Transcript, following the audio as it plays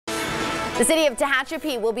The City of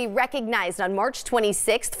Tehachapi will be recognized on March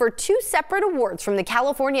 26th for two separate awards from the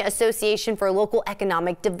California Association for Local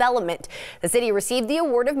Economic Development. The city received the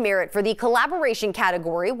Award of Merit for the collaboration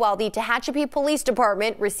category, while the Tehachapi Police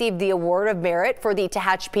Department received the Award of Merit for the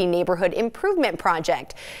Tehachapi Neighborhood Improvement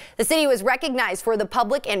Project. The city was recognized for the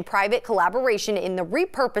public and private collaboration in the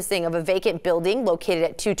repurposing of a vacant building located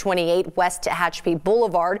at 228 West Tehachapi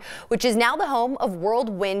Boulevard, which is now the home of World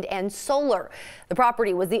Wind and Solar. The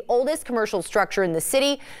property was the oldest commercial structure in the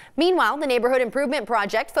city. Meanwhile, the Neighborhood Improvement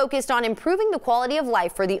Project focused on improving the quality of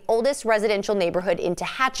life for the oldest residential neighborhood in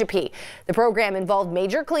Tehachapi. The program involved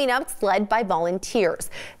major cleanups led by volunteers.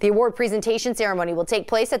 The award presentation ceremony will take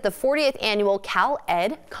place at the 40th annual Cal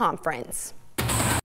Ed Conference.